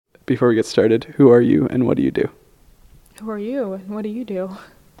before we get started, who are you and what do you do? Who are you and what do you do?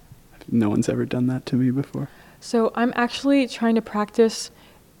 No one's ever done that to me before. So I'm actually trying to practice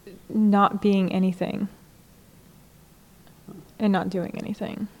not being anything and not doing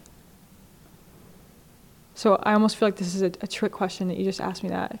anything. So I almost feel like this is a trick question that you just asked me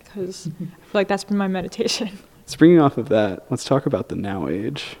that, because I feel like that's been my meditation. Springing off of that, let's talk about the now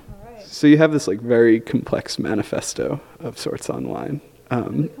age. All right. So you have this like very complex manifesto of sorts online.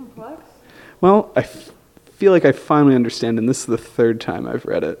 Is it complex? Well, I feel like I finally understand, and this is the third time I've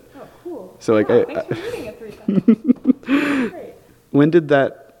read it. Oh, cool. So like Thanks for reading it 3 times. Great. When did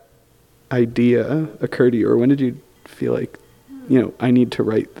that idea occur to you, or when did you feel like, I need to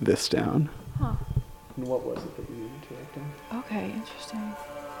write this down? Huh. And what was it that you needed to write down? Okay, interesting.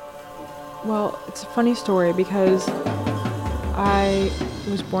 Well, it's a funny story because I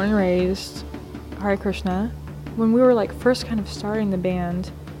was born and raised Hare Krishna. When we were like first kind of starting the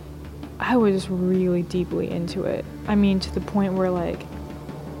band, I was really deeply into it. I mean, to the point where like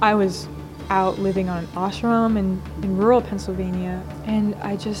I was out living on an ashram in rural Pennsylvania, and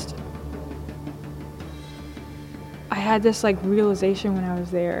I had this like realization when I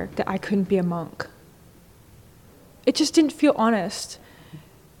was there that I couldn't be a monk. It just didn't feel honest.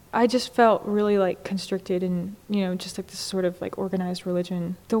 I just felt really like constricted and, just like this sort of like organized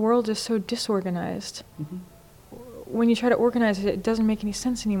religion. The world is so disorganized. Mm-hmm. When you try to organize it, it doesn't make any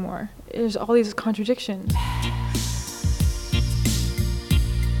sense anymore. There's all these contradictions.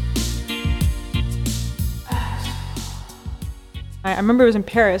 I remember it was in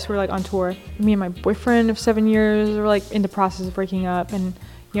Paris. We were like on tour. Me and my boyfriend of 7 years were like in the process of breaking up, and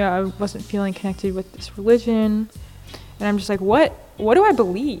I wasn't feeling connected with this religion. And I'm just like, what do I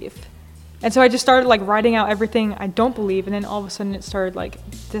believe? And so I just started like writing out everything I don't believe, and then all of a sudden it started like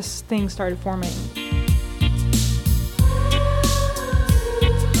this thing started forming.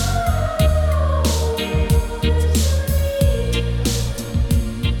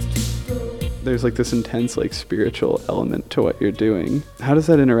 There's like this intense like spiritual element to what you're doing. How does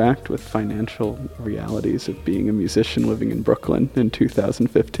that interact with financial realities of being a musician living in Brooklyn in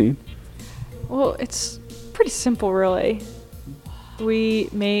 2015? Well, it's pretty simple, really. We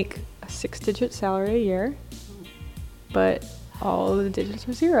make a 6-digit salary a year, but all of the digits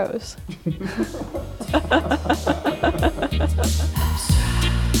are zeros.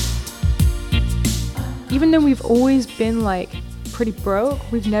 Even though we've always been like pretty broke,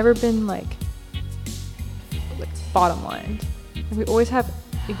 we've never been like bottom line. We always have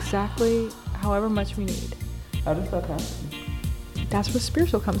exactly however much we need. How does that happen? That's where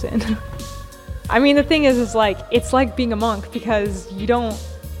spiritual comes in. I mean, the thing is it's like being a monk, because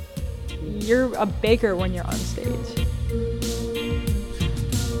you're a beggar when you're on stage.